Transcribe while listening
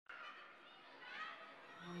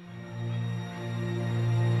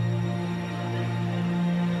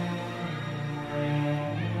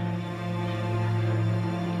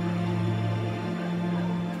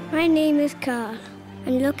My name is Carl.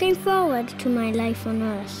 I'm looking forward to my life on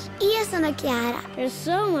Earth. Io sono Chiara. There's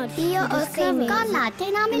so much Io ho 6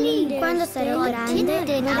 mesi. Quando sarò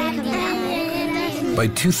grande vorrei camminare. By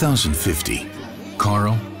 2050,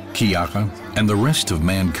 Carl, Chiara, and the rest of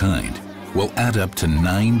mankind will add up to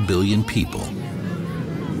 9 billion people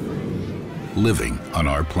living on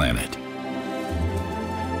our planet.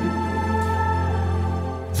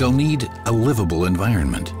 They'll need a livable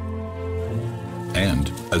environment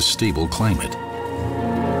and a stable climate.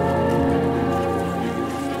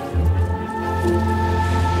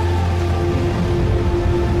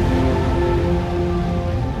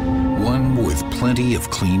 One with plenty of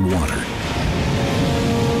clean water.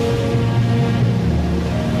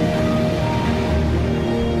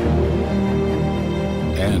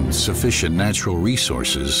 And sufficient natural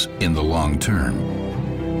resources in the long term.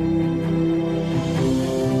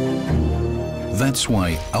 That's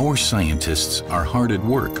why our scientists are hard at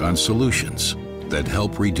work on solutions that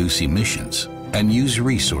help reduce emissions and use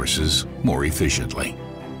resources more efficiently.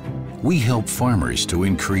 We help farmers to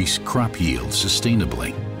increase crop yield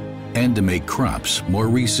sustainably and to make crops more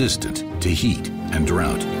resistant to heat and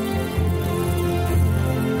drought.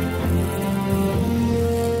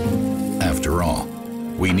 After all,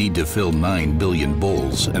 we need to fill 9 billion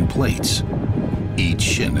bowls and plates,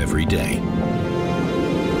 each and every day.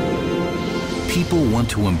 People want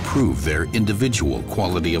to improve their individual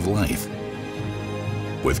quality of life.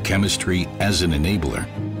 With chemistry as an enabler,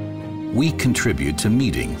 we contribute to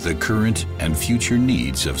meeting the current and future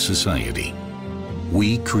needs of society.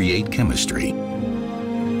 We create chemistry.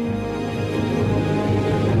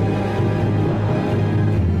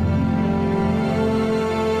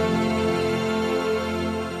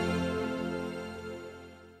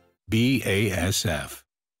 BASF,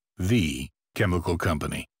 the chemical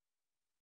company.